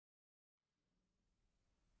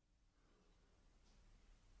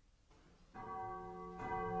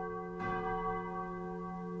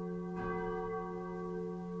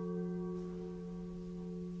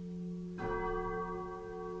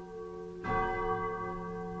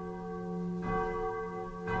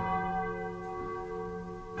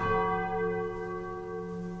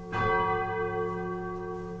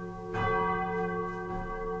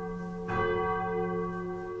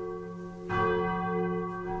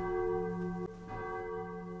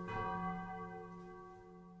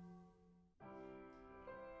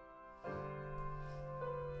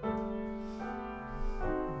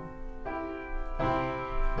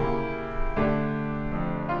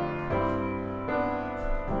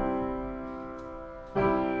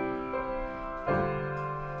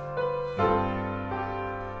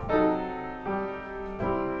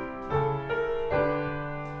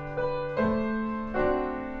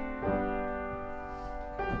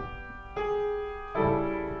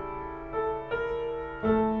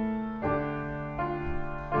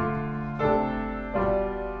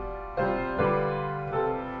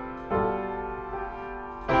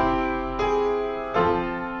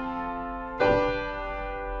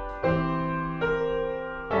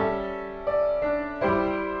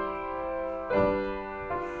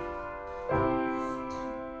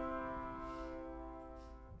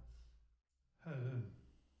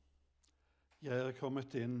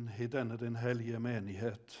kommet inn i denne din hellige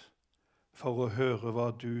menighet for å høre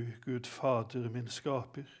hva du, Gud Fader, min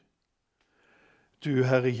skaper, du,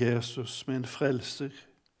 Herre Jesus, min frelser,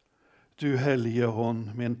 du, Hellige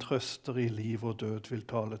Ånd, min trøster i liv og død, vil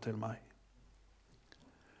tale til meg.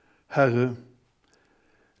 Herre,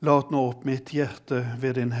 lat nå opp mitt hjerte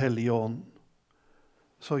ved din Hellige Ånd,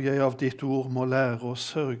 så jeg av ditt ord må lære å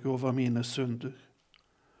sørge over mine synder,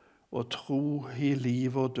 og tro i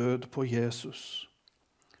liv og død på Jesus,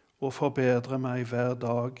 og forbedre meg hver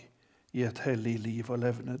dag i et hellig liv og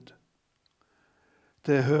levned.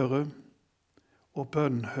 Det hører og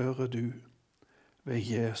bønnhører du ved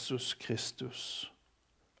Jesus Kristus.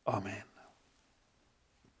 Amen.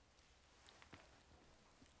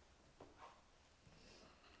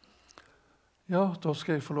 Ja, da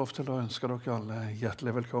skal jeg få lov til å ønske dere alle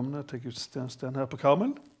hjertelig velkomne til gudstjenesten her på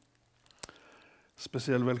Karmel.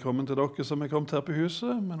 Spesielt velkommen til dere som er kommet her på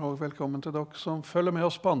huset, men også velkommen til dere som følger med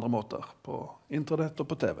oss på andre måter, på internett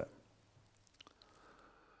og på TV.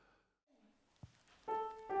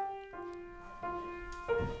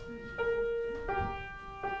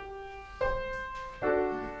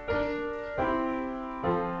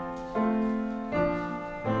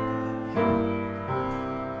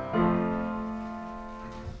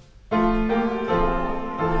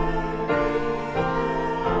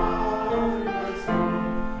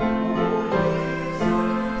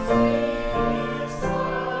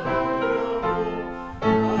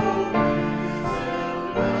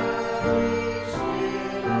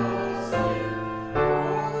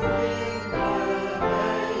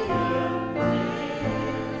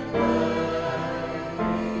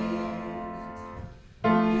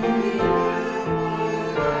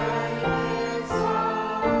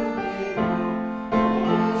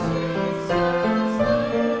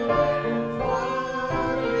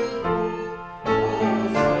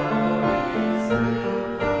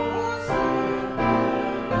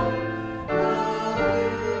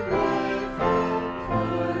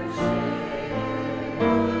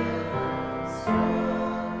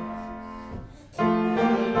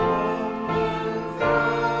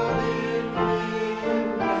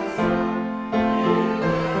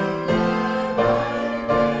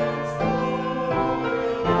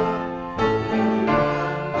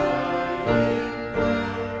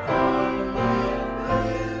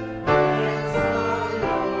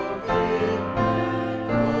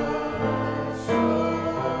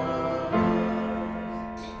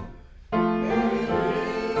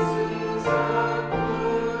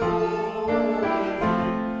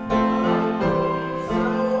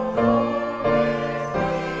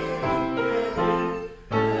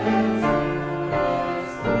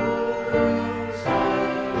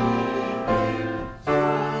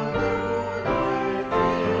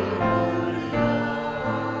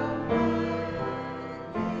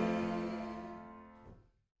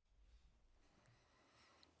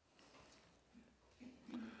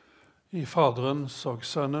 I Faderens og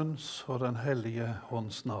Sønnens og den hellige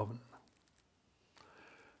Ånds navn.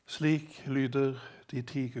 Slik lyder de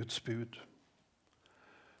 10 Guds bud.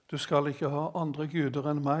 Du skal ikke ha andre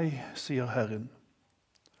guder enn meg, sier Herren.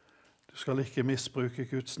 Du skal ikke misbruke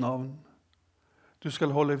Guds navn. Du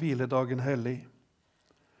skal holde hviledagen hellig.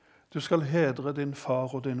 Du skal hedre din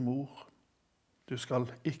far og din mor. Du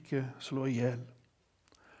skal ikke slå ihjel.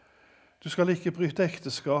 Du skal ikke bryte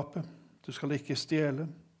ekteskapet. Du skal ikke stjele.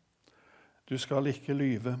 Du skal ikke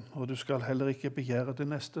lyve, og du skal heller ikke begjære din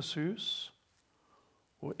nestes hus,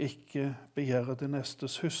 og ikke begjære din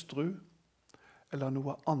nestes hustru, eller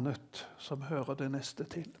noe annet som hører det neste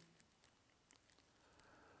til.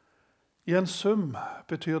 I en sum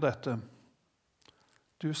betyr dette: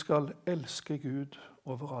 du skal elske Gud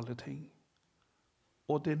over alle ting,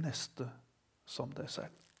 og det neste som deg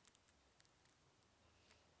selv.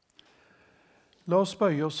 La oss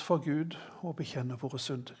bøye oss for Gud og bekjenne våre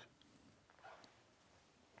synder.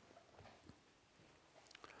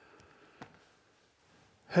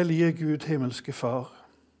 Hellige Gud, himmelske Far,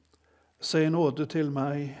 se nåde til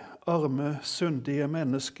meg, arme, syndige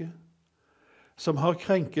menneske, som har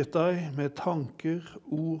krenket deg med tanker,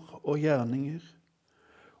 ord og gjerninger,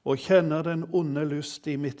 og kjenner den onde lyst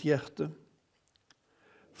i mitt hjerte.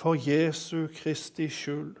 For Jesu Kristi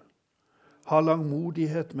skyld, ha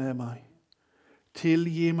langmodighet med meg,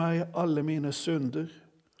 tilgi meg alle mine synder,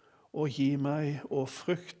 og gi meg å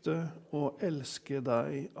frykte og elske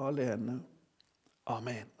deg alene.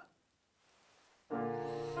 Amen.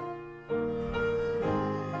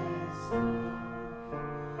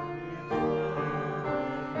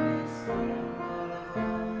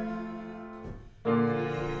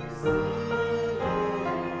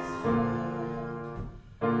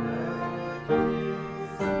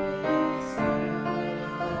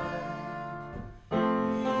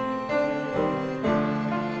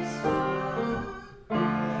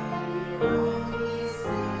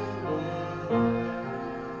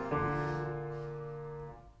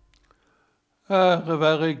 Ære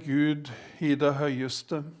være Gud i det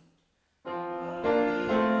høyeste.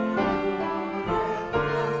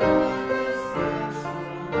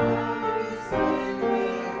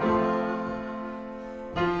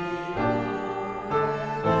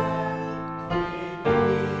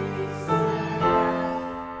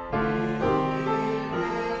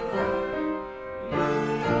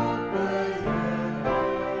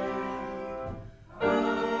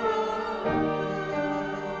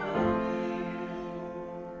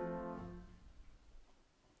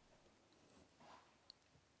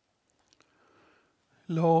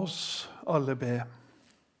 La oss alle be.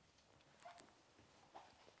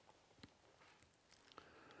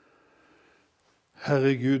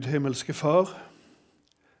 Herre Gud, himmelske Far,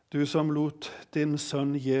 du som lot din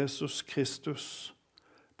sønn Jesus Kristus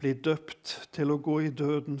bli døpt til å gå i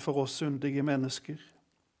døden for oss syndige mennesker.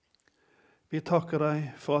 Vi takker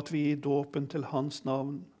deg for at vi i dåpen til hans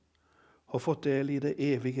navn har fått del i det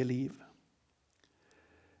evige liv.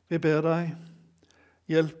 Vi ber deg,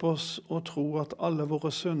 hjelp oss å tro at alle våre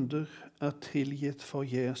synder er tilgitt for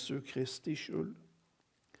Jesu Kristi skyld.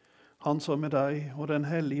 Han som med deg og den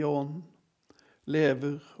hellige ånd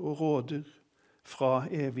lever og råder fra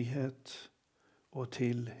evighet og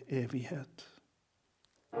til evighet.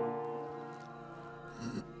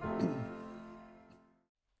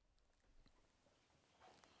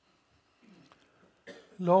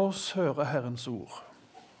 La oss høre Herrens ord.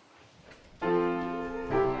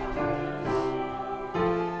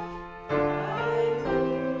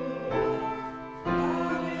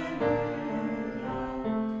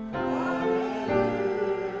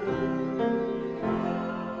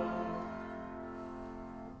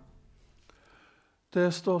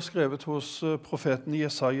 Det står skrevet hos profeten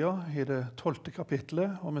Jesaja i det 12.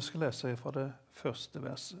 kapitlet, og vi skal lese fra det første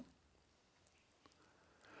verset.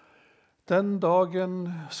 Den dagen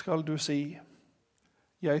skal du si,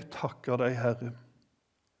 jeg takker deg, Herre.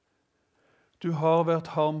 Du har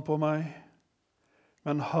vært harm på meg,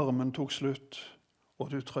 men harmen tok slutt,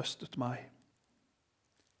 og du trøstet meg.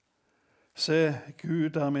 Se,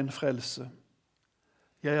 Gud er min frelse.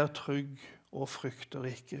 Jeg er trygg og frykter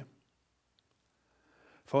ikke.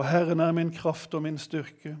 For Herren er min kraft og min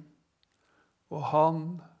styrke, og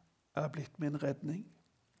han er blitt min redning.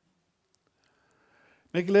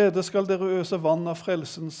 Med glede skal dere øse vann av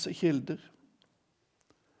frelsens kilder.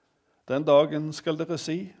 Den dagen skal dere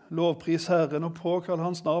si, lovpris Herren og påkall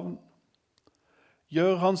hans navn.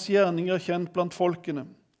 Gjør hans gjerninger kjent blant folkene.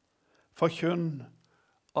 Forkynn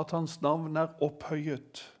at hans navn er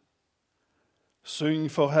opphøyet. Syng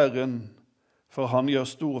for Herren, for han gjør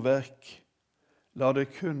storverk. La det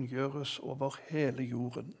kunngjøres over hele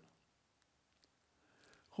jorden.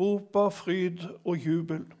 Rop av fryd og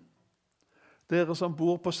jubel, dere som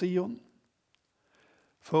bor på Sion.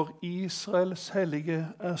 For Israels hellige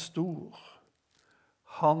er stor.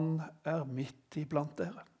 Han er midt iblant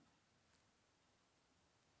dere.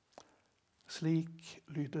 Slik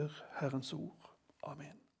lyder Herrens ord.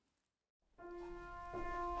 Amen.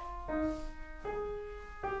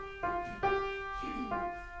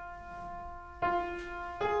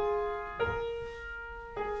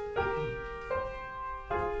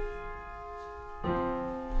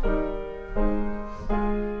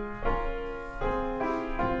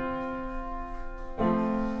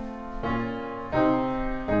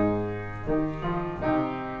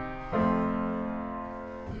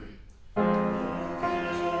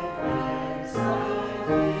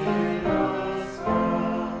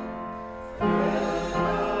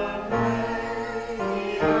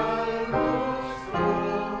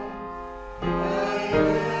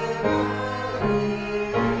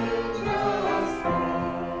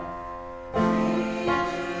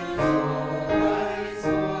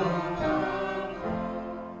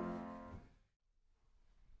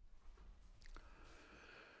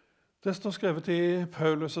 Det står skrevet i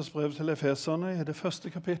Paulus' brev til Efeserne i det første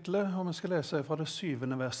kapitlet, og vi skal lese fra det 7.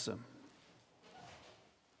 verset.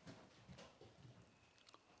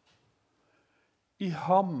 I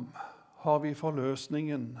ham har vi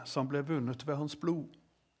forløsningen som ble vunnet ved hans blod,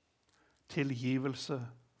 tilgivelse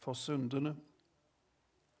for syndene.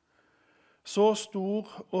 Så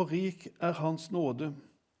stor og rik er hans nåde,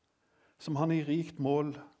 som han i rikt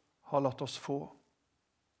mål har latt oss få.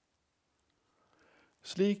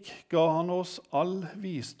 Slik ga han oss all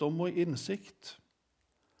visdom og innsikt,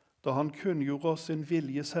 da han kunngjorde oss sin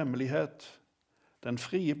viljes hemmelighet, den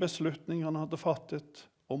frie beslutning han hadde fattet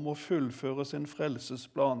om å fullføre sin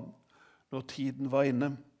frelsesplan når tiden var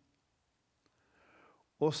inne,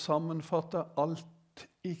 og sammenfatte alt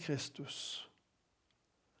i Kristus,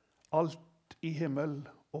 alt i himmel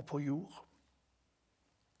og på jord.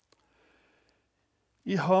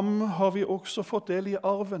 I ham har vi også fått del i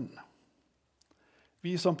arven,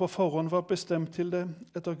 vi som på forhånd var bestemt til det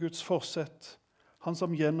etter Guds forsett, han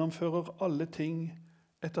som gjennomfører alle ting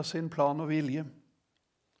etter sin plan og vilje.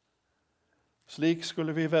 Slik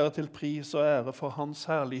skulle vi være til pris og ære for hans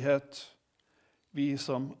herlighet, vi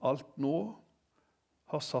som alt nå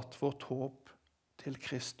har satt vårt håp til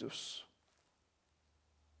Kristus.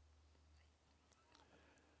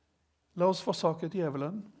 La oss forsake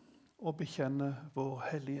djevelen og bekjenne vår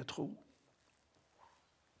hellige tro.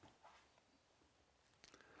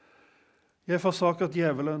 Jeg forsaker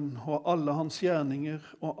djevelen og alle hans gjerninger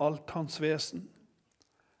og alt hans vesen.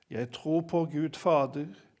 Jeg tror på Gud Fader,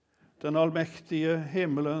 den allmektige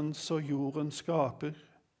himmelens og jordens skaper.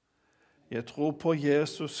 Jeg tror på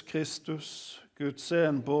Jesus Kristus, Guds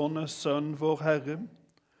enbårne Sønn, vår Herre,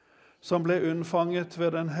 som ble unnfanget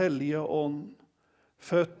ved den hellige ånd,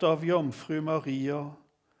 født av jomfru Maria,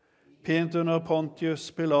 pint under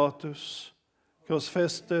Pontius Pilatus,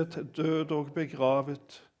 korsfestet, død og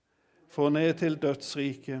begravet, for ned til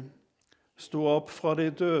dødsriket, sto opp fra de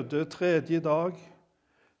døde tredje dag,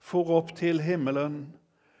 for opp til himmelen,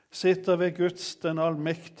 sitter ved Guds den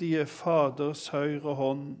allmektige Faders høyre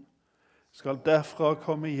hånd, skal derfra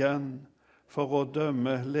komme igjen for å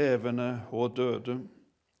dømme levende og døde.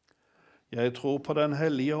 Jeg tror på den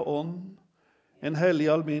hellige ånd, en hellig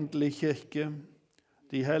alminnelig kirke,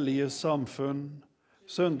 de hellige samfunn,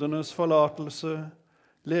 syndenes forlatelse,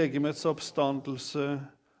 legemets oppstandelse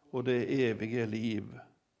og det evige liv.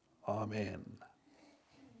 Amen.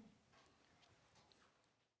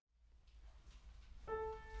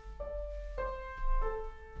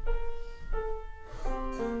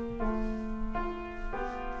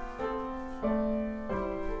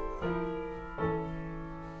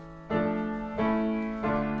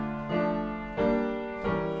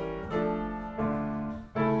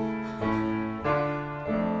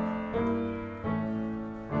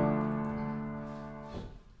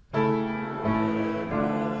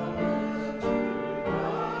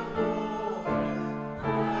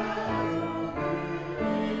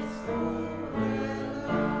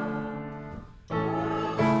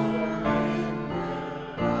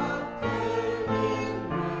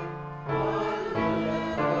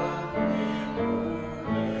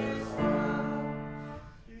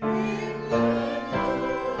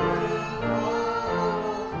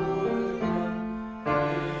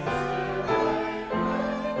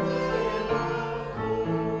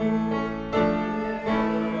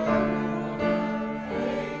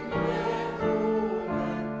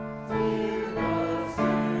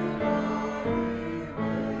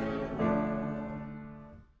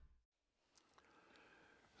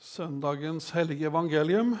 Søndagens hellige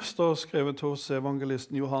evangelium står skrevet hos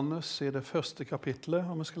evangelisten Johannes i det første kapitlet,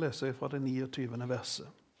 og vi skal lese fra det 29. verset.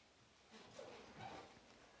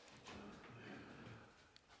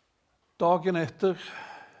 Dagen etter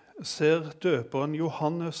ser døperen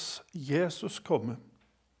Johannes Jesus komme,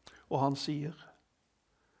 og han sier,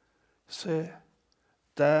 «Se,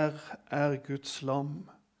 der er Guds lam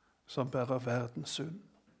som bærer verdens synd.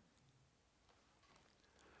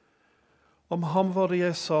 Om ham var det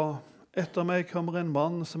jeg sa, etter meg kommer en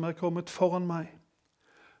mann som er kommet foran meg,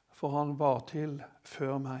 for han var til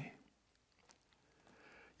før meg.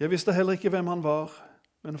 Jeg visste heller ikke hvem han var,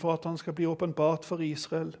 men for at han skal bli åpenbart for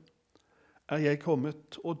Israel, er jeg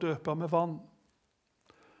kommet og døper med vann.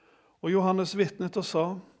 Og Johannes vitnet og sa,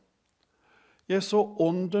 jeg så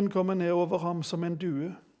ånden komme ned over ham som en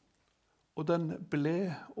due, og den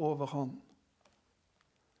ble over ham.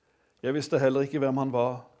 Jeg visste heller ikke hvem han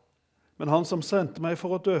var, men han som sendte meg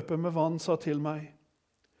for å døpe med vann, sa til meg,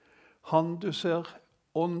 han du ser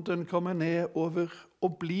ånden komme ned over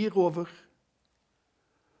og blir over,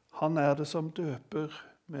 han er det som døper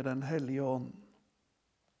med den hellige ånd.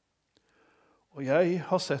 Og jeg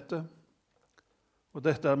har sett det, og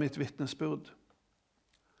dette er mitt vitnesbyrd.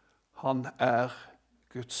 Han er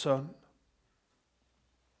Guds sønn.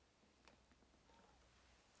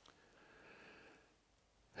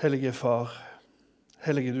 Hellige Far,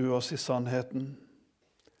 hellige du oss i sannheten.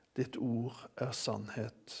 Ditt ord er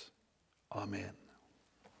sannhet. Amen.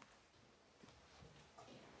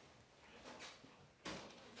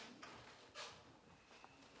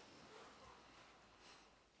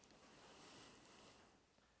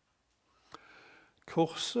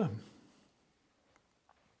 Korset,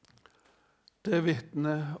 det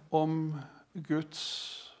vitner om Guds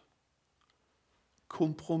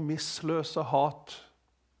kompromissløse hat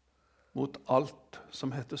mot alt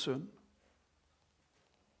som heter synd.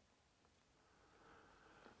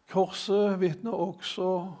 Korset vitner også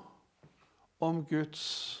om Guds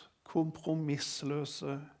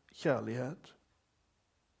kompromissløse kjærlighet.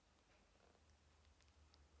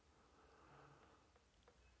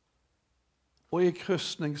 og i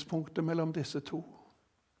krysningspunktet mellom disse to,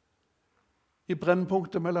 i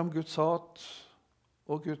brennpunktet mellom Guds hat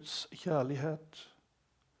og Guds kjærlighet,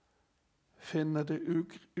 finner det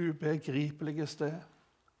ubegripelige sted,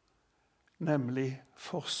 nemlig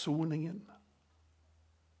forsoningen,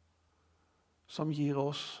 som gir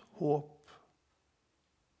oss håp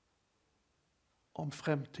om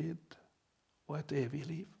fremtid og et evig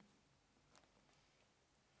liv.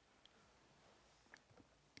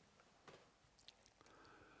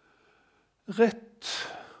 Rett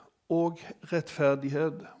og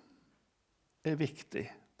rettferdighet er viktig,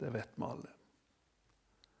 det vet vi alle.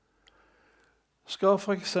 Skal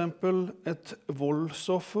for eksempel et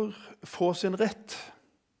voldsoffer få sin rett,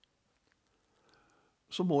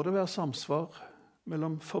 så må det være samsvar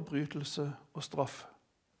mellom forbrytelse og straff.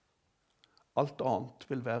 Alt annet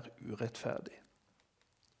vil være urettferdig.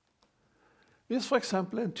 Hvis for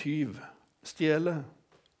eksempel en tyv stjeler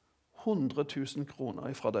 100 000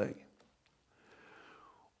 kroner fra deg,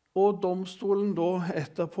 og domstolen da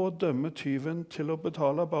etterpå dømmer tyven til å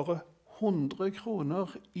betale bare 100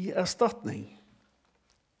 kroner i erstatning,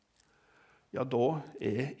 ja, da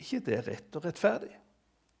er ikke det rett og rettferdig.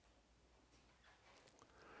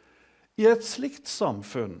 I et slikt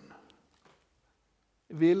samfunn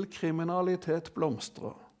vil kriminalitet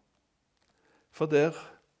blomstre, for der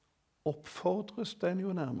oppfordres den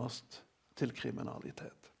jo nærmest til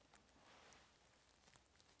kriminalitet.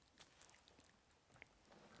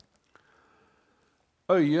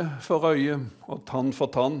 Øye for øye og tann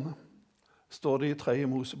for tann, står det i 3.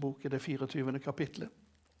 Mosebok i det 24. kapitlet.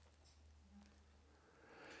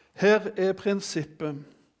 Her er prinsippet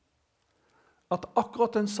at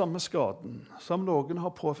akkurat den samme skaden som noen har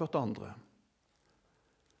påført andre,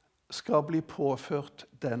 skal bli påført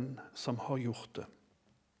den som har gjort det.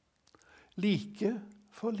 Like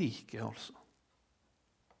for like, altså.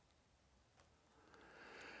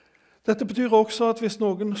 Dette betyr også at hvis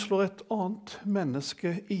noen slår et annet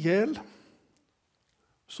menneske ihjel,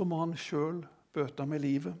 så må han selv bøte med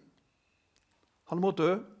livet. Han må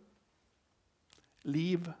dø.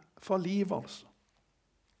 Liv for liv, altså.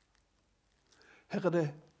 Her er det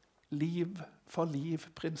liv for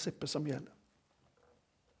liv-prinsippet som gjelder.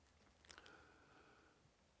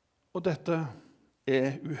 Og dette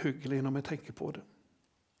er uhyggelig når vi tenker på det.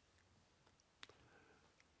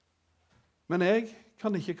 Men jeg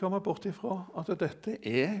kan ikke komme bort ifra at dette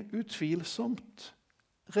er utvilsomt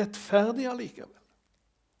rettferdig allikevel.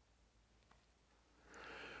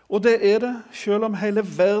 Og det er det, selv om hele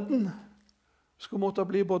verden skulle måtte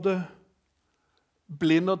bli både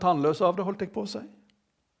blind og tannløs av det, holdt jeg på å si.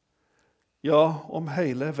 Ja, om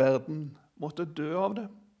hele verden måtte dø av det.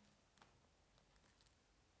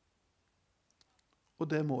 Og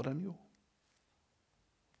det må den jo.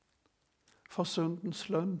 For syndens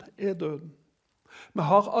lønn er døden. Vi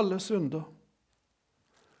har alle synder.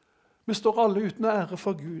 Vi står alle uten ære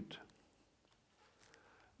for Gud.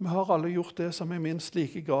 Vi har alle gjort det som er minst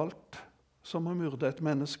like galt som å myrde et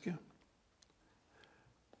menneske.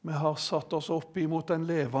 Vi har satt oss opp imot den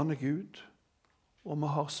levende Gud, og vi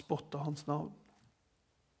har spottet hans navn.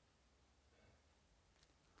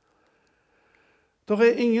 Det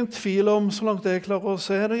er ingen tvil om, så langt jeg klarer å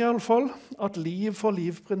se det i alle fall, at liv for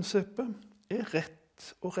liv-prinsippet er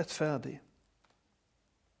rett og rettferdig.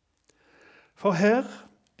 For her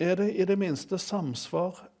er det i det minste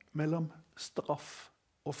samsvar mellom straff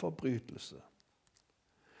og forbrytelse.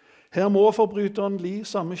 Her må forbryteren li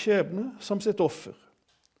samme skjebne som sitt offer.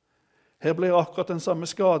 Her blir akkurat den samme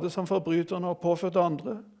skade som forbryteren har påført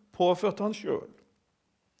andre, påført han selv.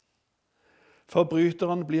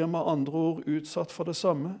 Forbryteren blir med andre ord utsatt for det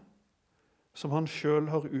samme som han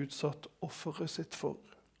selv har utsatt offeret sitt for.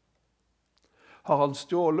 Har han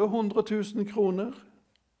stjålet 100 000 kroner,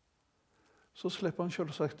 så slipper han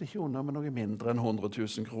selvsagt ikke unna med noe mindre enn 100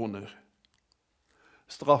 000 kroner.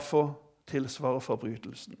 Straffa tilsvarer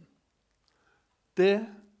forbrytelsen. Det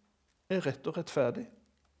er rett og rettferdig.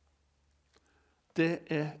 Det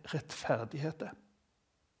er rettferdighet, det.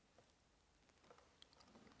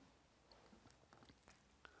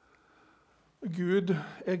 Gud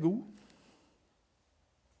er god.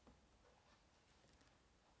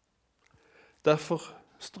 Derfor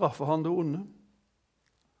straffer han det onde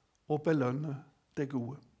og belønner det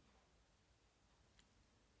gode.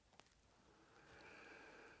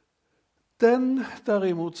 Den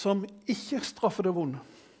derimot som ikke straffer det vonde,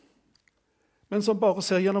 men som bare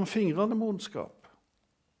ser gjennom fingrene med ondskap,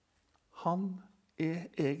 han er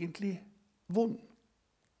egentlig vond.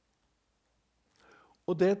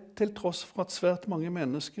 Og det til tross for at svært mange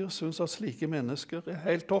mennesker synes at slike mennesker er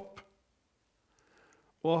helt topp,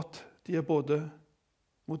 og at de er både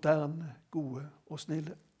moderne, gode og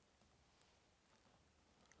snille.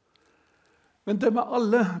 Men det vi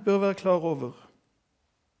alle bør være klar over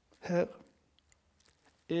her,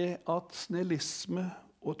 er at snillisme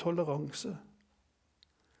og toleranse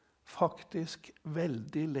faktisk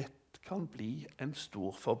veldig lett kan bli en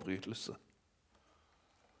stor forbrytelse.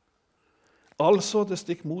 Altså det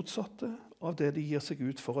stikk motsatte av det de gir seg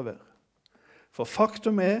ut for å være. For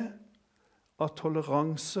faktum er at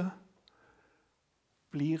toleranse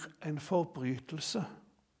blir en forbrytelse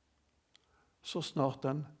så snart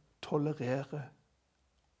den tolererer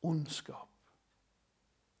ondskap.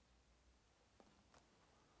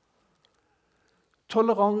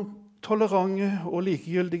 Tolerante og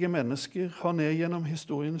likegyldige mennesker har ned gjennom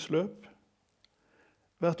historiens løp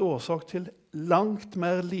vært årsak til langt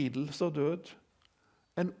mer lidelse og død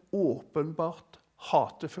enn åpenbart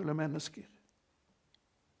hatefulle mennesker.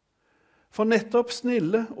 For nettopp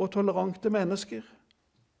snille og tolerante mennesker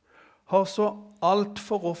har så alt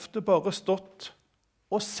for ofte bare stått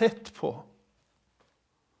og sett på,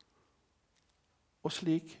 og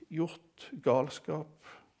slik gjort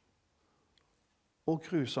galskap og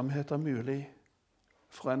grusomheter mulig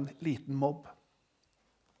for en liten mobb.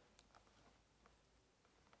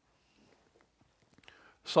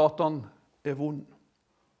 Satan er vond.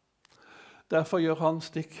 Derfor gjør han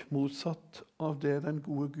stikk motsatt av det den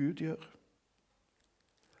gode Gud gjør.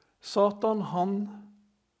 Satan, han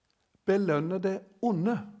belønner det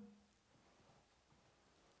onde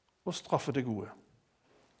og straffer det gode.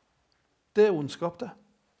 Det er ondskap, det.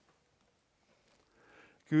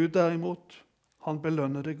 Gud derimot, han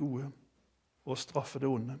belønner det gode og straffer det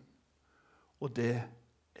onde. Og det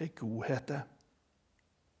er godhet, det.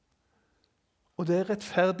 Og det er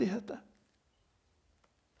rettferdighet, det.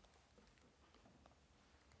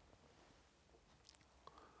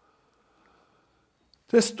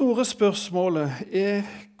 Det store spørsmålet er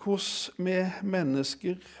hvordan vi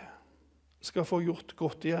mennesker skal få gjort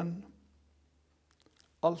godt igjen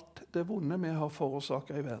alt det vonde vi har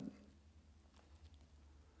forårsaket i verden.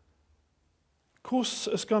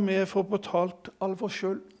 Hvordan skal vi få betalt all vår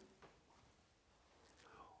skyld?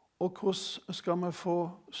 Og hvordan skal vi få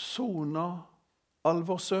sonet all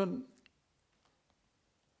vår synd?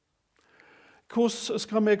 Hvordan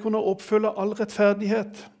skal vi kunne oppfylle all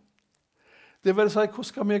rettferdighet? Det vil si, hvordan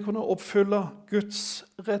skal vi kunne oppfylle Guds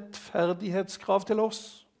rettferdighetskrav til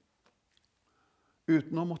oss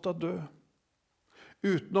uten å måtte dø,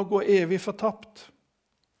 uten å gå evig fortapt?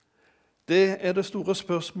 Det er det store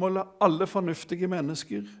spørsmålet alle fornuftige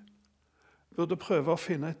mennesker burde prøve å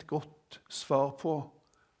finne et godt svar på,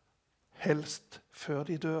 helst før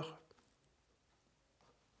de dør.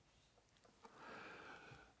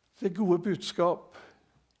 Det gode budskap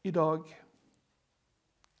i dag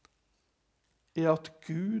er at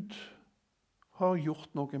Gud har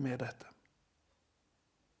gjort noe med dette.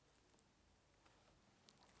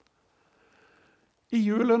 I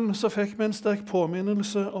julen så fikk vi en sterk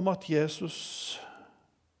påminnelse om at Jesus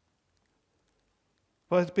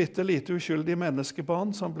var et bitte lite uskyldig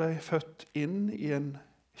menneskebarn som ble født inn i en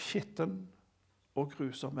skitten og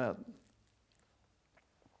grusom verden.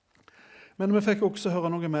 Men vi fikk også høre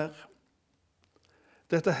noe mer.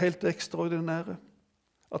 Dette helt ekstraordinære,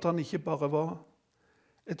 at han ikke bare var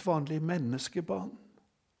et vanlig menneskebarn,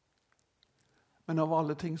 men av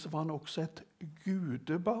alle ting så var han også et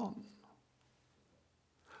gudebarn.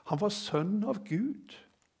 Han var sønn av Gud.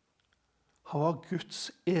 Han var Guds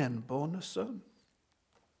enbårne sønn.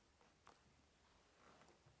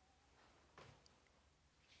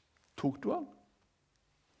 Tok du han?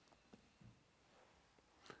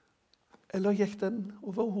 Eller gikk den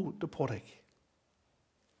over hodet på deg?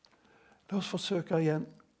 La oss forsøke igjen.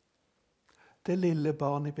 Det lille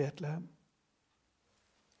barn i Betlehem.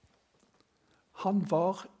 Han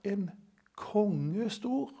var en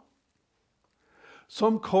kongestor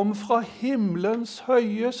som kom fra himmelens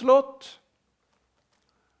høye slott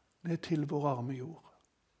ned til vår arme jord.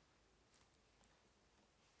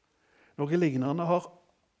 Noe lignende har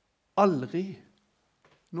aldri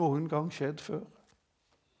noen gang skjedd før.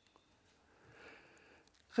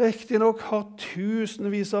 Riktignok har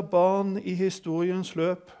tusenvis av barn i historiens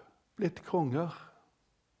løp blitt konger.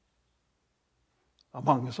 Det er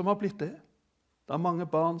mange som har blitt det. Det er mange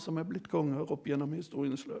barn som er blitt konger opp gjennom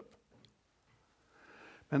historiens løp.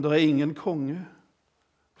 Men det er ingen konge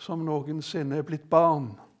som noensinne er blitt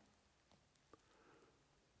barn.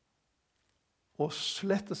 Og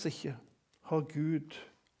slettes ikke har Gud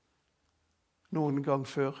noen gang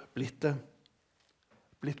før blitt det.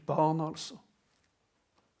 Blitt barn, altså.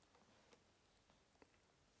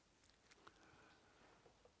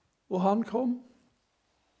 Og han kom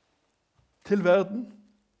til verden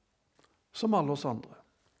som alle oss andre.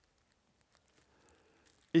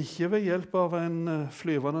 Ikke ved hjelp av en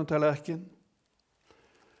flyvende tallerken,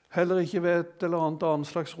 heller ikke ved et eller annet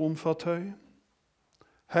slags romfartøy,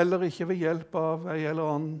 heller ikke ved hjelp av en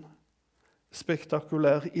eller annen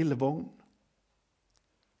spektakulær ildvogn.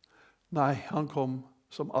 Nei, han kom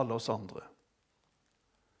som alle oss andre.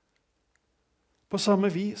 På samme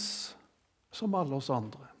vis som alle oss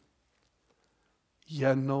andre,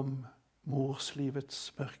 gjennom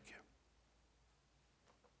morslivets mørke.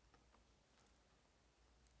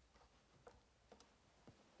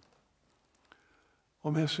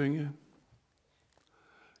 Og vi synger: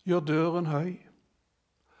 gjør døren høy,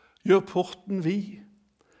 gjør porten vid.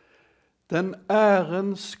 Den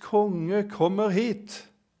ærens konge kommer hit.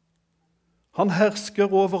 Han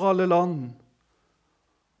hersker over alle land,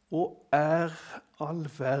 og er all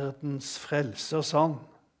verdens frelser sann.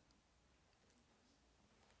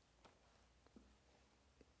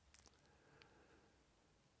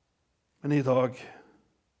 Men i dag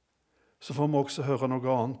så får vi også høre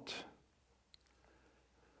noe annet,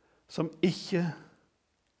 som ikke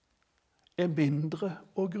er mindre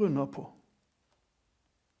å grunne på.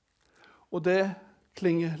 Og det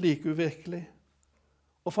klinger like uvirkelig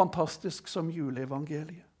og fantastisk som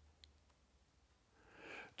juleevangeliet.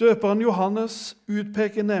 Døperen Johannes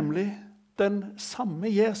utpeker nemlig den samme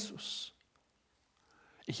Jesus,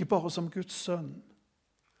 ikke bare som Guds sønn,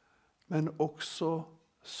 men også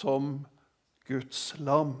som Guds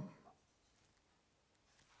lam.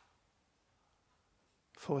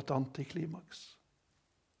 For et antiklimaks.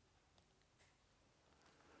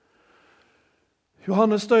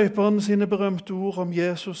 Johannes døperen sine berømte ord om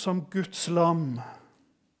Jesus som Guds lam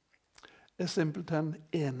er simpelthen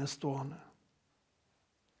enestående.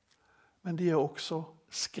 Men de er også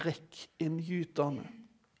skrekkinngytende.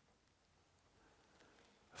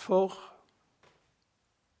 For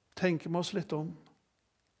tenker vi oss litt om,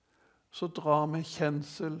 så drar vi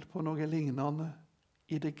kjensel på noe lignende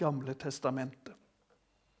i Det gamle testamentet.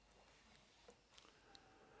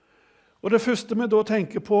 Og det første vi da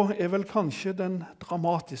tenker på er vel kanskje den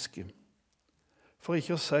dramatiske, for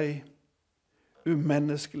ikke å si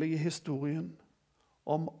umenneskelige historien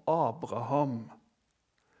om Abraham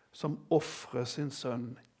som offrer sin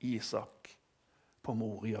sønn Isak på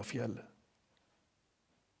Moriafjellet.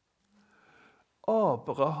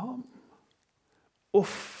 Abraham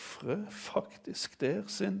offrer faktisk der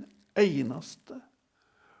sin eneste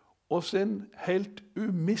og sin helt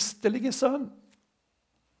umistelige sønn.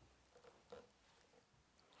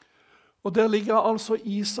 Og der ligger altså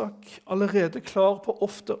Isak allerede klar på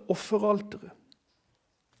offeralteret.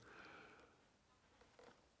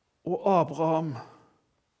 Og Abraham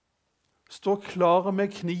står klar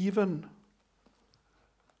med kniven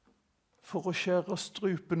for å skjære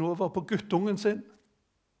strupen over på guttungen sin.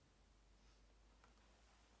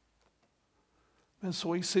 Men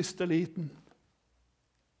så i siste liten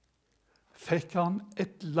fikk han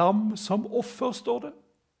et lam som offer, står det.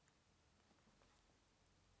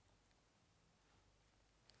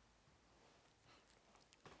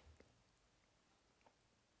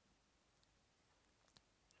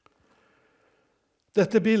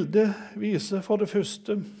 Dette bildet viser for det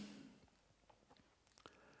første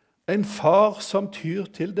en far som tyr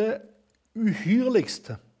til det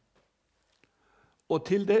uhyrligste og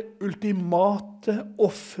til det ultimate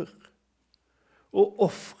offer, og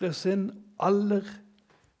offre sin aller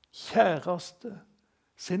kjæreste,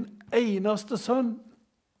 sin eneste sønn.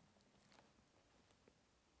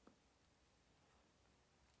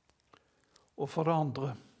 Og for det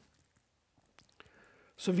andre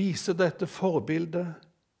så viser dette forbildet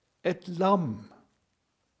et lam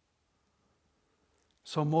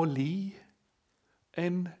som må li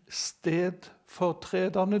en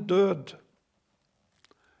stedfortredende død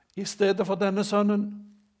i stedet for denne sønnen.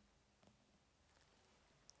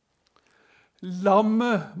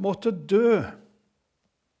 Lammet måtte dø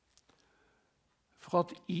for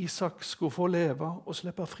at Isak skulle få leve og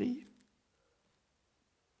slippe fri.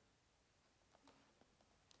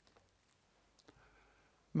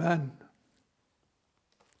 Men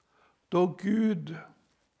da Gud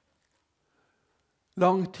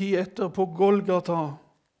lang tid etter på Golgata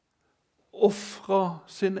offra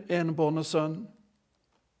sin enbårne sønn,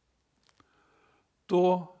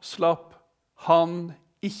 da slapp han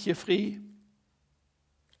ikke fri.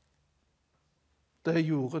 Det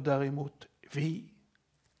gjorde derimot vi.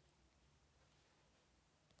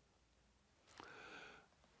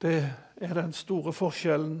 Det er den store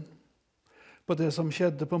forskjellen på det som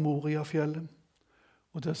skjedde på Moriafjellet,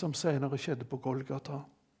 og det som senere skjedde på Golgata.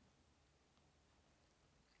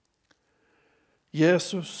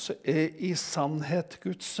 Jesus er i sannhet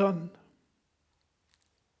Guds sønn,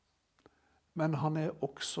 men han er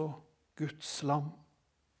også Guds lam.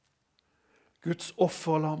 Guds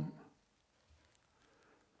offerlam.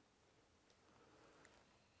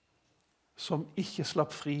 Som ikke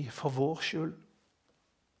slapp fri for vår skyld.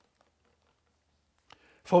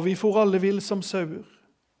 For vi for alle vill som sauer.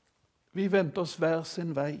 Vi vendte oss hver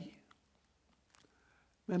sin vei.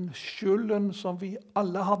 Men skylden som vi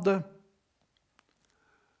alle hadde,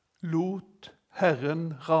 lot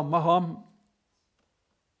Herren ramme ham.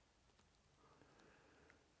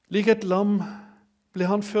 Lik et lam ble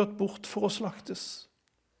han ført bort for å slaktes.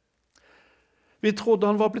 Vi trodde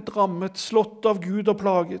han var blitt rammet, slått av Gud og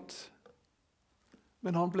plaget.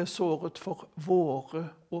 Men han ble såret for våre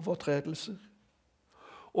overtredelser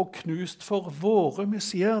og knust for våre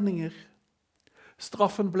misgjerninger.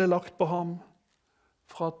 Straffen ble lagt på ham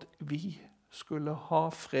for at vi skulle ha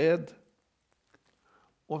fred,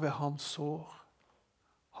 og ved hans sår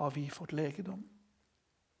har vi fått legedom.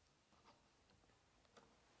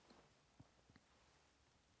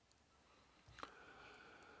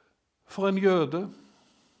 For en jøde,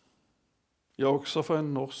 ja også for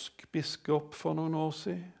en norsk biskop for noen år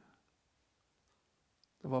siden,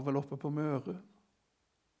 det var vel oppe på Møre,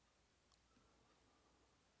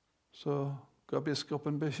 så ga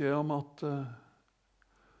biskopen beskjed om at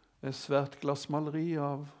et svært glassmaleri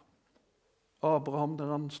av Abraham, der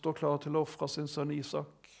han står klar til å ofre sin sønn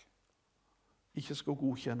Isak, ikke skulle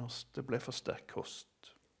godkjennes. Det ble for sterk kost.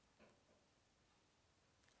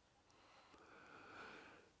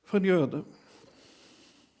 For en jøde,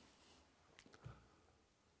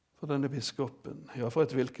 for denne biskopen, ja, for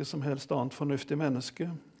et hvilket som helst annet fornuftig menneske,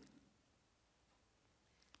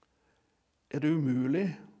 er det umulig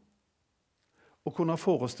å kunne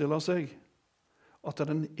forestille seg at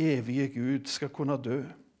den evige Gud skal kunne dø.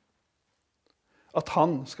 At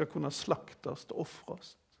han skal kunne slaktes og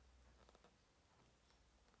offres.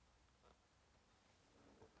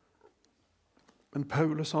 Men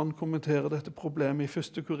Paulus han kommenterer dette problemet i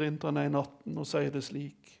 1. Korinterne 1,18 og sier det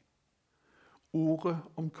slik. Ordet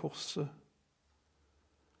om korset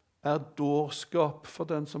er dårskap for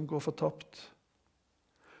den som går fortapt.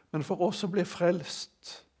 Men for oss som blir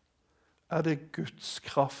frelst, er det Guds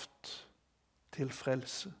kraft til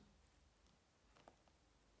frelse.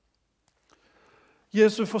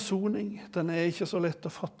 Jesu forsoning, den er ikke så lett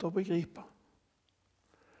å fatte og begripe.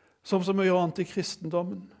 Som så mye annet i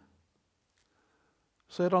kristendommen,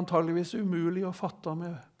 så er det antageligvis umulig å fatte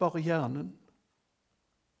med bare hjernen.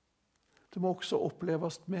 Det må også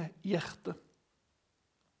oppleves med hjertet.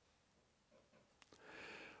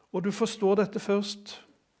 Og du forstår dette først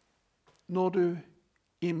når du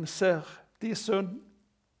innser din synd,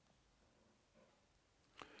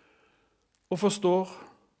 og forstår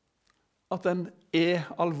at den er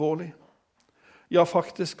alvorlig. Ja,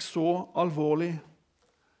 faktisk så alvorlig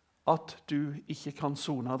at du ikke kan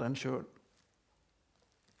sone den selv.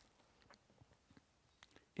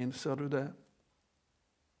 Innser du det,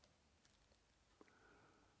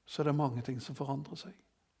 så er det mange ting som forandrer seg.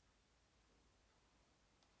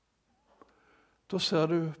 Da ser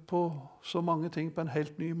du på så mange ting på en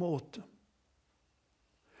helt ny måte.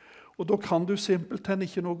 Og da kan du simpelthen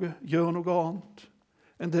ikke gjøre noe annet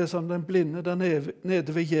enn det som den blinde der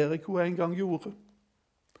nede ved Jericho en gang gjorde.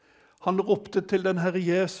 Han ropte til den Herre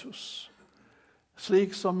Jesus,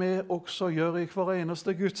 slik som vi også gjør i hver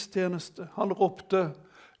eneste gudstjeneste. Han ropte,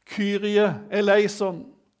 Kyrie eleison,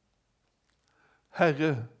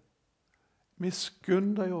 Herre,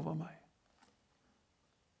 miskunn deg over meg.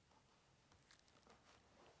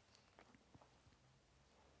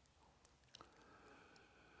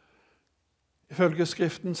 Ifølge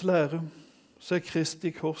Skriftens lære så er Kristi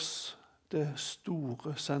kors det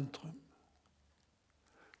store sentrum.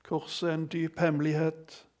 Korset er en dyp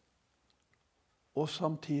hemmelighet og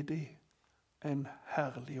samtidig en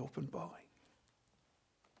herlig åpenbaring.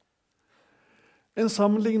 En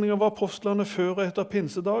sammenligning av apostlene før og etter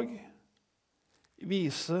pinsedag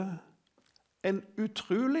viser en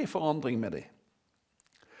utrolig forandring med dem.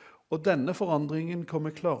 Og denne forandringen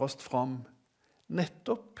kommer klarest fram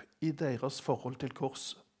nettopp i deres forhold til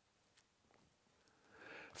korset.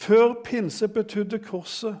 Før pinse betydde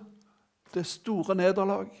korset det store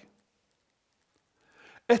nederlag.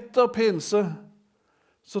 Etter pinse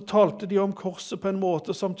så talte de om korset på en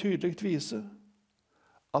måte som tydelig viser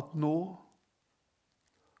at nå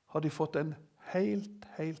har de fått en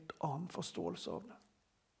helt annen forståelse av det.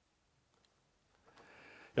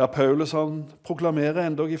 Ja, Paulus han proklamerer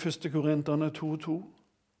endog i 1. Korinterne 2,2.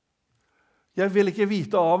 Jeg vil ikke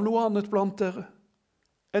vite av noe annet blant dere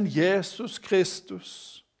enn Jesus Kristus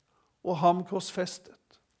og ham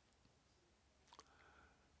korsfestet.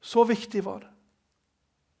 Så viktig var det.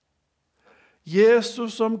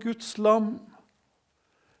 Jesus som Guds lam,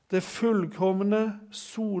 det fullkomne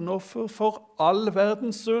sonoffer for all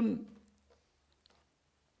verdens synd.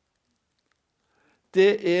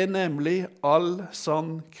 Det er nemlig all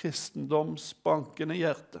sann kristendoms bankende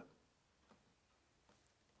hjerte.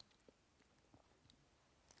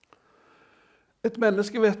 Et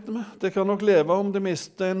menneske vet vi, det kan nok leve om det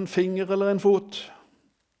mister en finger eller en fot.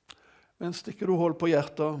 Men stikker du hold på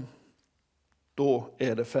hjertet, da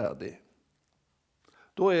er det ferdig.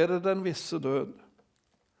 Da er det den visse død.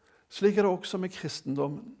 Slik er det også med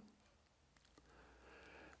kristendommen.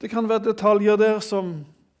 Det kan være detaljer der som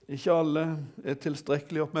ikke alle er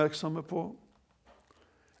tilstrekkelig oppmerksomme på,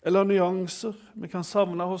 eller nyanser vi kan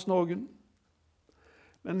savne hos noen.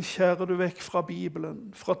 Men skjærer du vekk fra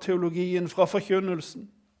Bibelen, fra teologien, fra forkynnelsen,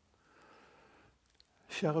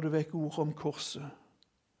 skjærer du vekk ord om korset,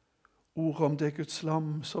 ord om det Guds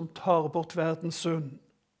lam som tar bort verdens synd,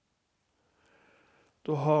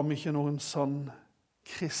 da har vi ikke noen sann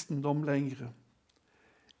kristendom lenger.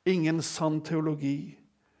 Ingen sann teologi,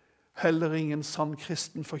 heller ingen sann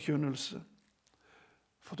kristen forkynnelse.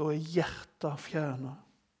 For da er hjertet fjernet,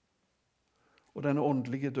 og den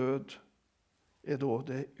åndelige død er da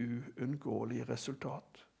det uunngåelige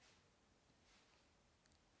resultat.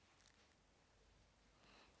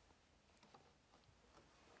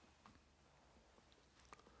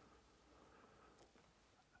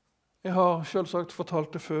 Jeg har selvsagt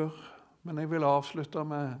fortalt det før, men jeg vil avslutte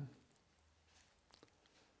med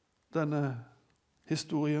denne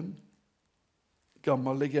historien,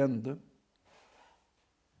 gammel legende.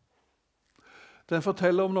 Den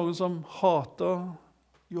forteller om noen som hater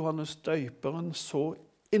Johannes døperen så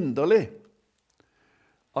inderlig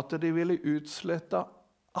at de ville utslette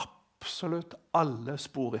absolutt alle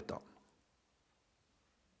spor etter ham.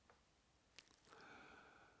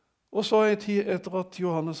 Og så en tid etter at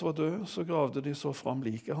Johannes var død, så gravde de så fram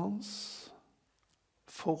liket hans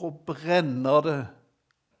for å brenne det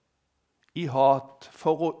i hat,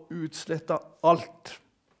 for å utslette alt.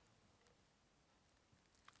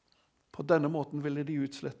 På denne måten ville de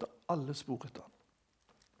utslette alle spor etter ham.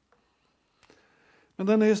 Men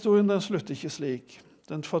denne historien den slutter ikke slik.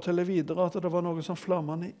 Den forteller videre at det var noe som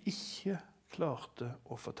flammene ikke klarte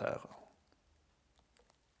å fortære.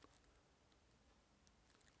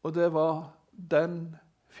 Og det var den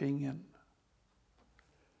fingeren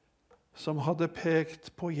som hadde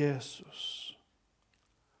pekt på Jesus,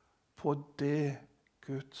 på det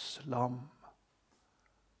Guds lam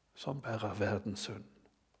som bærer verdens synd.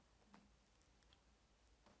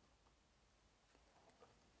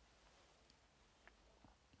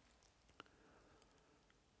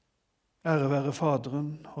 Ære være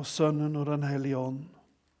Faderen og Sønnen og Den hellige ånd,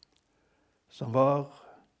 som var,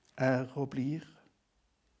 er og blir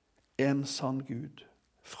en sann Gud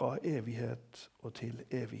fra evighet og til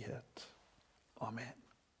evighet. Amen.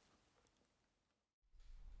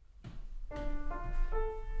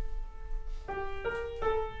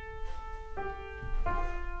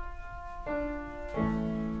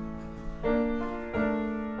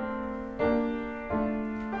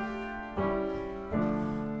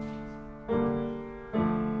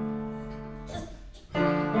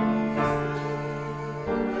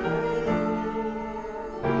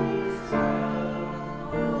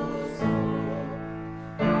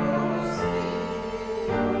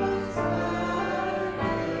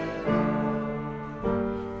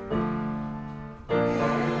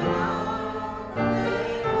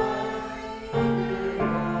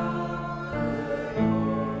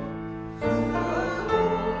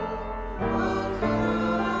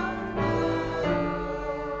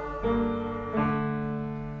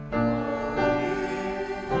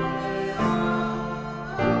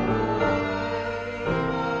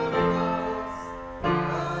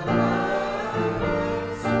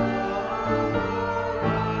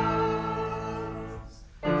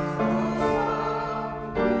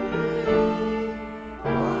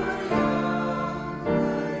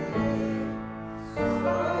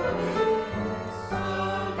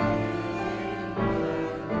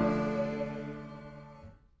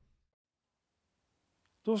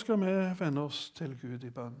 Da skal vi vende oss til Gud i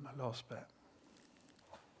bønn. La oss be.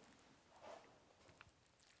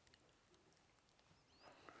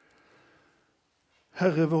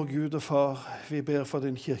 Herre vår Gud og Far, vi ber for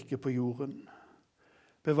din kirke på jorden.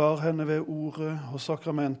 Bevar henne ved ordet og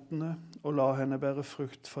sakramentene, og la henne bære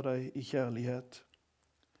frukt for deg i kjærlighet.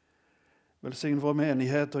 Velsign vår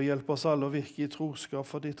menighet og hjelp oss alle å virke i troskap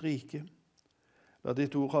for ditt rike. La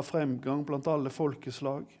ditt ord ha fremgang blant alle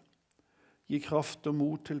folkeslag. Gi kraft og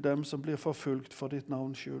mot til dem som blir forfulgt for ditt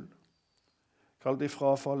navns skyld. Kall de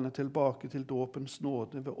frafalne tilbake til dåpens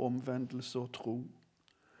nåde ved omvendelse og tro,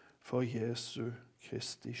 for Jesu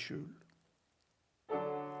Kristi skyld.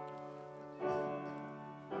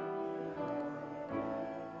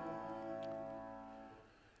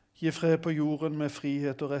 Gi fred på jorden med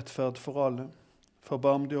frihet og rettferd for alle.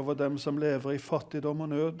 Forbarm deg over dem som lever i fattigdom og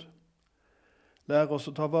nød. Lær oss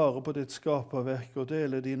å ta vare på ditt skaperverk og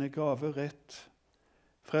dele dine gaver rett.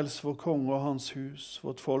 Frels vår konge og hans hus,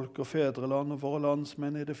 vårt folk og fedreland og våre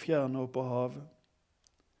landsmenn i det fjerne og på havet.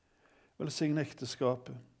 Velsign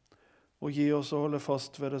ekteskapet, og gi oss å holde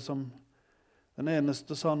fast ved det som den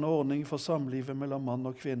eneste sanne ordning for samlivet mellom mann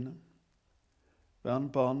og kvinne.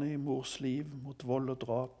 Vern barnet i mors liv mot vold og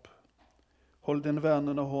drap. Hold din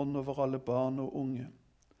vernende hånd over alle barn og unge.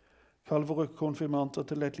 Kall våre konfirmanter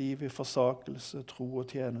til et liv i forsakelse, tro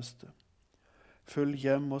og tjeneste. Følg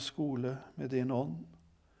hjem og skole med din ånd.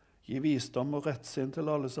 Gi visdom og rettsinn til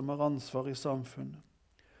alle som har ansvar i samfunnet.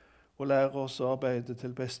 Og lær oss å arbeide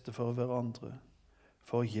til beste for hverandre,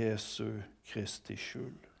 for Jesu Kristi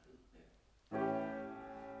skyld.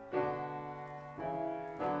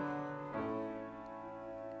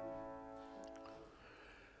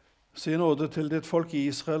 Si nåde til ditt folk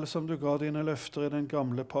Israel, som du ga dine løfter i den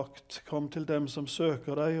gamle pakt. Kom til dem som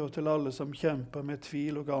søker deg, og til alle som kjemper med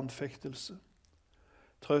tvil og anfektelse.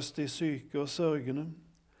 Trøst de syke og sørgende,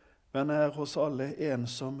 men er hos alle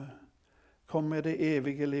ensomme. Kom med det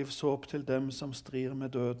evige livs håp til dem som strir med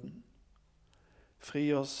døden.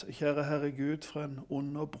 Fri oss, kjære Herre Gud, fra en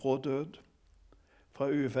ond og brå død, fra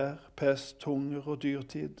uvær, pest, hunger og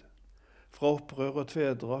dyrtid, fra opprør og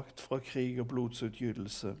tvedrakt, fra krig og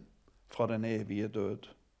blodsutgytelse, fra den evige død.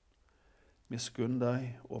 Miskunn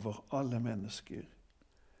deg over alle mennesker,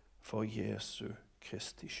 for Jesu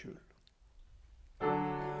Kristi skyld.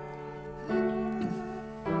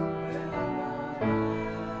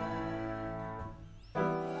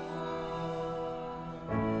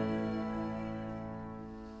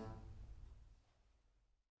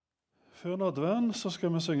 Før nådevern så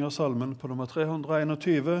skal vi synge salmen på nummer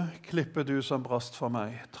 321, «Klippe du som brast for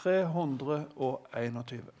meg».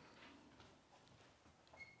 321.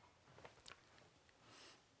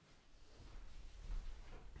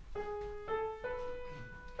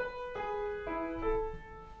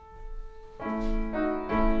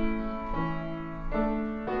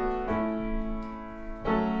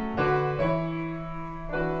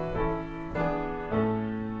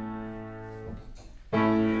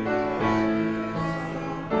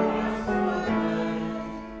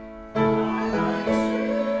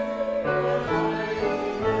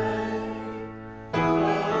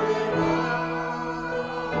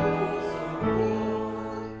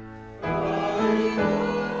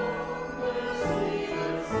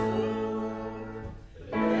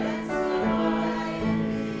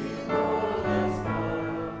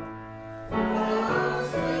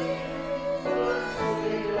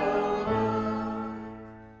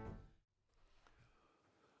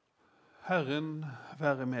 Herren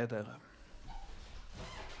være med dere.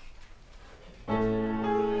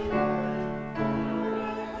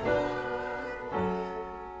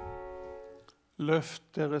 Løft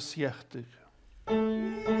deres hjerter.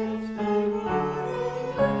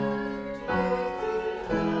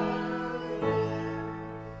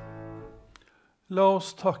 La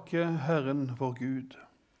oss takke Herren vår Gud.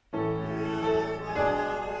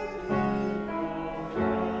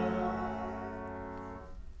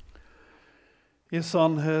 I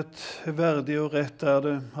sannhet, verdig og rett er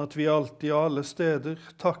det at vi alltid og alle steder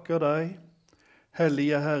takker deg,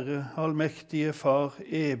 hellige Herre, allmektige Far,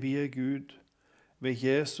 evige Gud, ved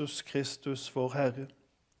Jesus Kristus vår Herre.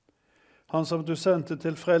 Han som du sendte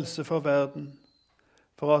til frelse for verden,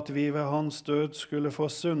 for at vi ved hans død skulle få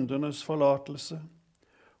syndenes forlatelse,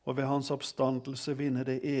 og ved hans oppstandelse vinne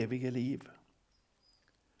det evige liv.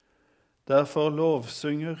 Derfor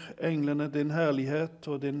lovsynger englene din herlighet,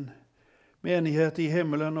 og din menighet i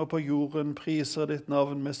himmelen og på jorden priser ditt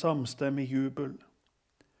navn med samstemmig jubel.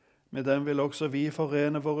 Med dem vil også vi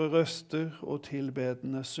forene våre røster og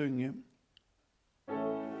tilbedende synge.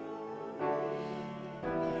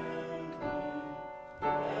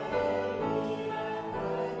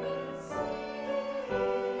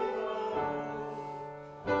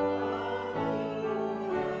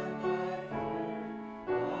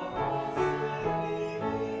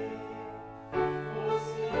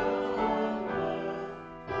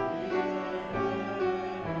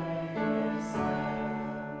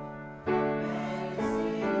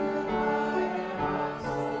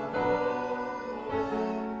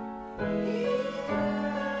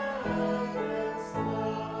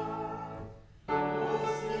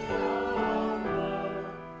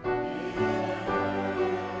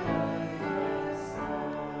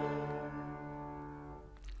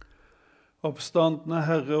 Oppstandne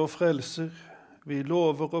Herre og Frelser, vi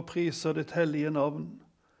lover og priser ditt hellige navn,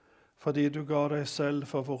 fordi du ga deg selv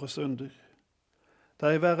for våre synder.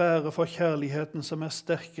 Deg være ære for kjærligheten som er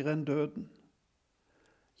sterkere enn døden.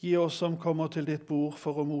 Gi oss som kommer til ditt bord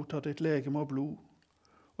for å motta ditt legeme og blod,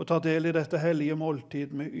 og ta del i dette hellige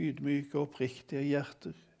måltid med ydmyke og oppriktige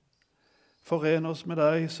hjerter. Foren oss med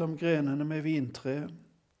deg som grenene med vintreet.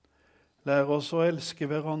 Lær oss å elske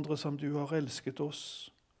hverandre som du har elsket oss,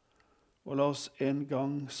 og la oss en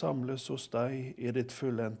gang samles hos deg i ditt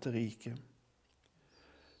fullendte rike.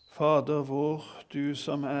 Fader vår, du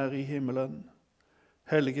som er i himmelen,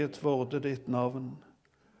 helliget vorde ditt navn.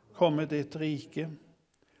 Komme ditt rike.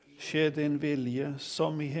 Skje din vilje,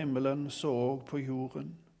 som i himmelen, så og på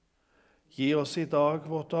jorden. Gi oss i dag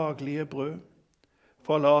vårt daglige brød.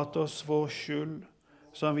 Forlat oss vår skyld,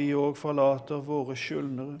 som vi òg forlater våre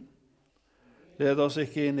skyldnere. Led oss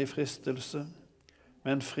ikke inn i fristelse,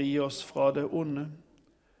 men fri oss fra det onde.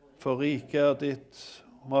 For riket er ditt,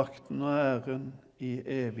 makten og æren i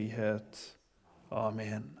evighet.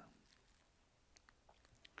 Amen.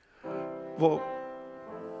 Vår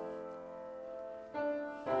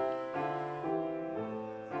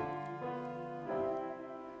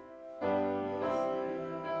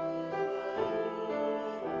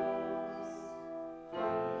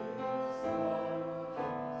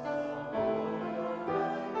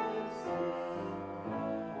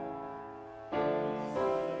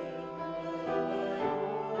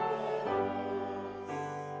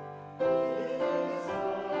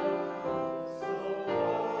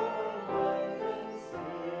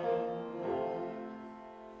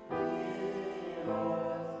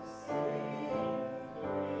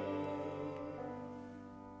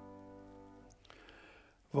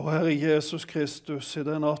Herre Jesus Kristus, i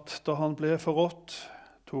den natt da han ble forrådt,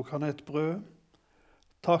 tok han et brød,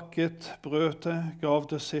 takket, brøt det, gav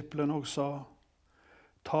disiplene og sa,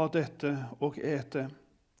 ta dette og et det.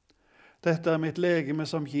 Dette er mitt legeme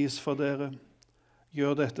som gis for dere.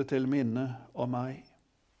 Gjør dette til minne om meg.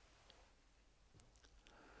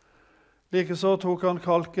 Likeså tok han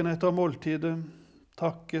kalken etter måltidet,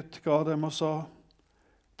 takket, ga dem og sa,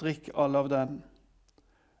 drikk all av den.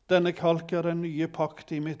 Denne kalk er den nye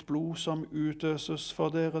pakt i mitt blod som utøses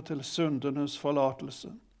for dere til syndenes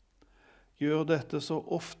forlatelse. Gjør dette så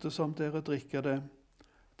ofte som dere drikker det,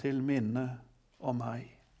 til minne om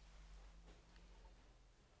meg.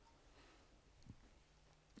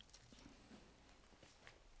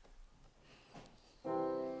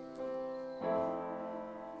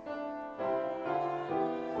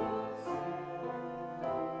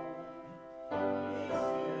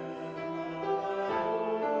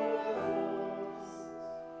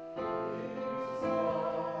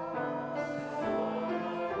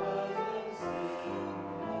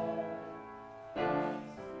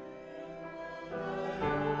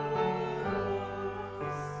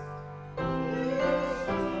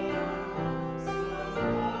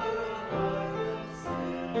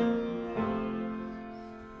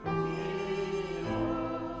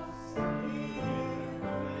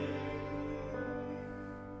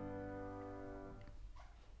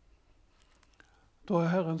 Da er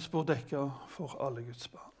Herrens bord dekket for alle Guds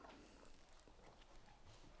barn.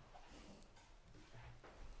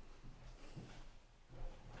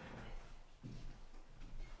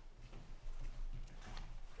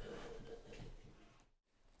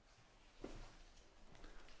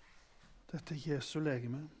 Dette er Jesu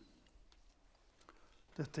legeme.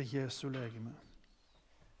 Dette er Jesu legeme.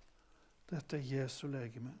 Dette er Jesu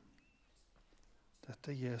legeme.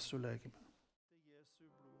 Dette er Jesu legeme.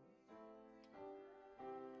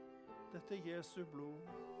 Dette er Jesu blod.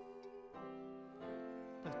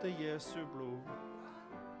 Dette er Jesu blod.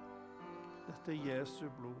 Dette er Jesu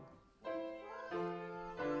blod.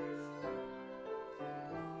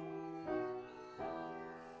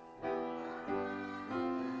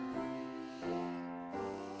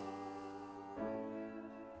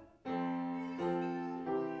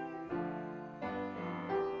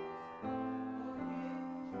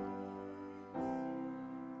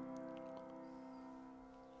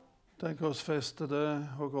 Den korsfestede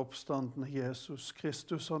og oppstandende Jesus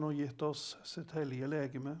Kristus har nå gitt oss sitt hellige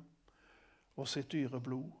legeme og sitt dyre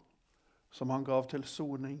blod, som han gav til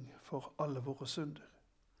soning for alle våre synder.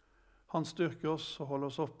 Han styrker oss og holder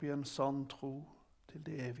oss oppe i en sann tro til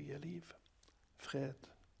det evige liv. Fred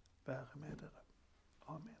være med dere.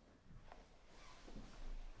 Amen.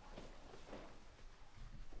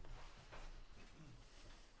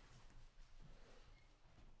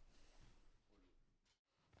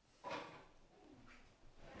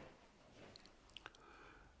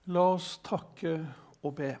 La oss takke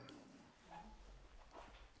og be.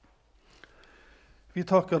 Vi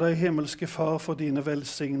takker deg, himmelske Far, for dine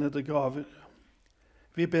velsignede gaver.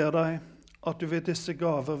 Vi ber deg at du ved disse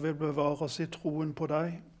gaver vil bevare oss i troen på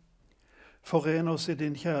deg, forene oss i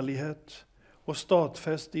din kjærlighet og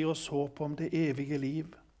stadfest i oss håp om det evige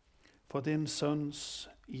liv, for din Sønns,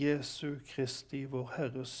 Jesu Kristi, vår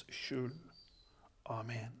Herres skyld.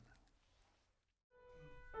 Amen.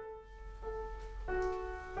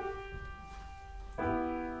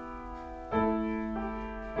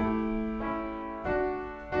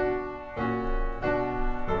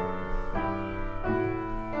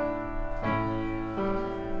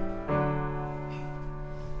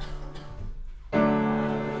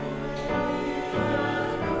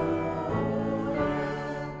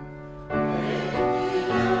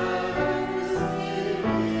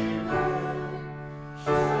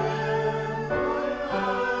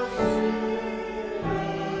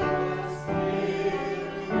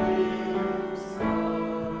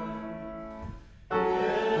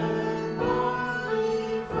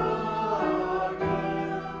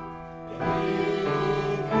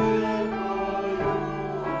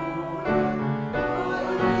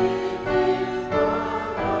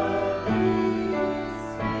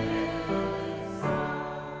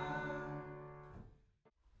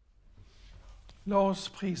 La oss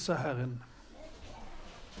prise Herren.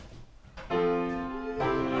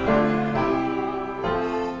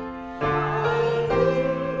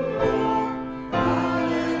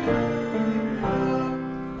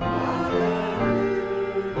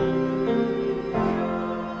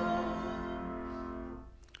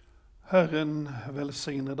 Herren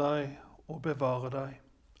velsigne deg og bevare deg.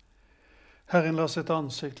 Herren la sitt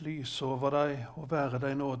ansikt lyse over deg og være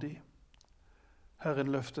deg nådig.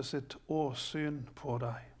 Herren løfter sitt åsyn på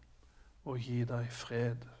deg og gi deg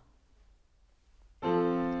fred.